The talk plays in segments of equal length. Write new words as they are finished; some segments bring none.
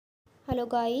Hello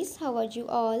guys, how are you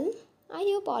all? I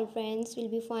hope all friends will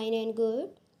be fine and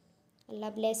good.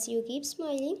 Allah bless you, keep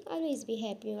smiling, always be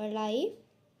happy in your life.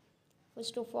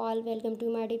 First of all, welcome to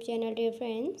my YouTube channel dear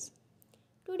friends.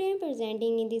 Today I am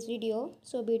presenting in this video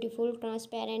so beautiful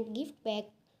transparent gift bag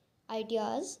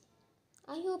ideas.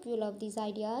 I hope you love these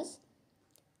ideas.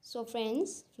 So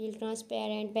friends, fill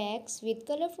transparent bags with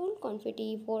colorful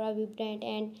confetti for a vibrant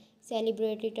and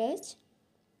celebratory touch.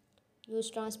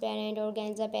 Use transparent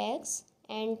organza bags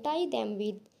and tie them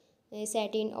with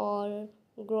satin or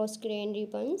gross grain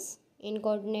ribbons in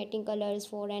coordinating colors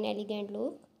for an elegant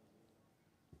look.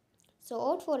 So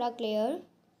opt for a clear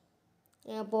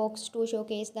box to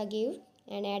showcase the gift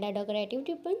and add a decorative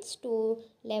ribbons to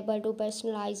label to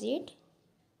personalize it.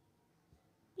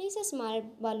 Place a small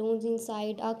balloons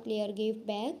inside a clear gift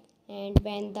bag, and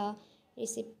when the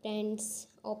recipient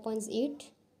opens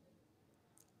it,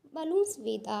 balloons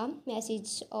with a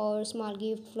message or small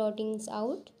gift floating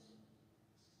out.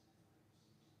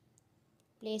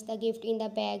 Place the gift in the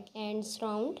bag and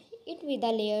surround it with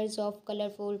the layers of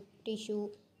colorful tissue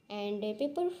and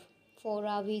paper for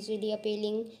a visually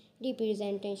appealing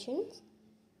representation.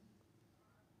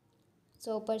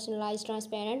 So personalize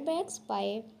transparent bags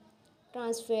by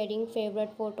transferring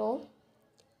favorite photo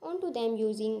onto them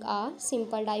using a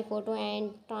simple dye photo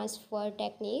and transfer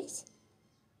techniques.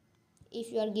 If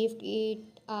your gift is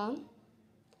a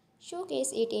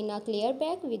showcase it in a clear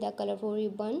bag with a colorful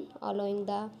ribbon, allowing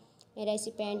the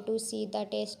recipient to see the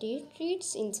tasty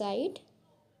treats inside.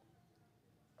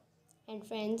 And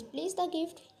friends, place the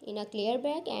gift in a clear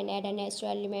bag and add a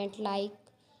natural element like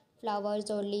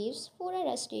flowers or leaves for a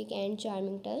rustic and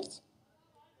charming touch.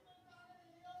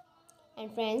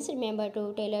 And friends, remember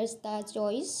to tailor the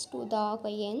choice to the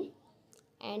occasion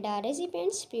and a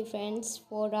recipient's preference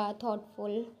for a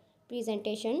thoughtful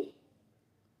presentation.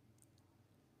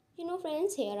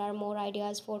 Friends, here are more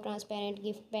ideas for transparent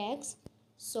gift bags.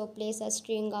 So place a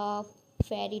string of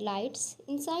fairy lights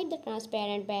inside the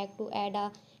transparent bag to add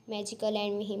a magical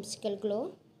and whimsical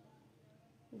glow.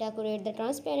 Decorate the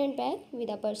transparent bag with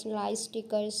a personalized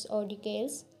stickers or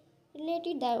decals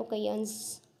related to the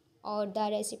occasions or the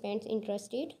recipients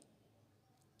interested.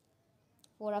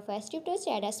 For a festive touch,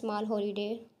 add a small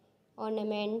holiday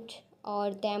ornament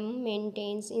or them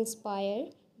maintains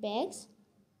inspired bags.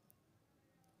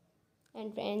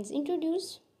 And friends,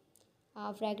 introduce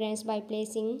a fragrance by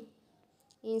placing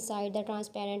inside the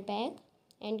transparent bag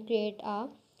and create a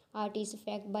artist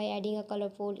effect by adding a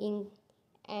colorful ink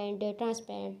and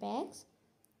transparent bags.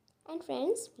 And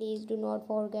friends, please do not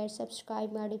forget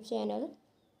subscribe my YouTube channel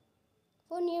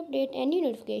for new update and new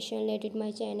notification related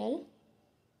my channel.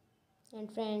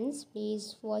 And friends,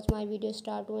 please watch my video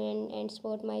start to end and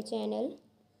support my channel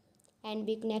and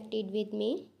be connected with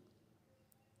me.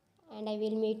 And I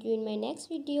will meet you in my next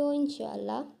video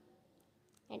inshallah.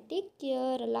 And take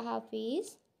care. Allah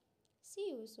Hafiz. See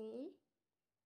you soon.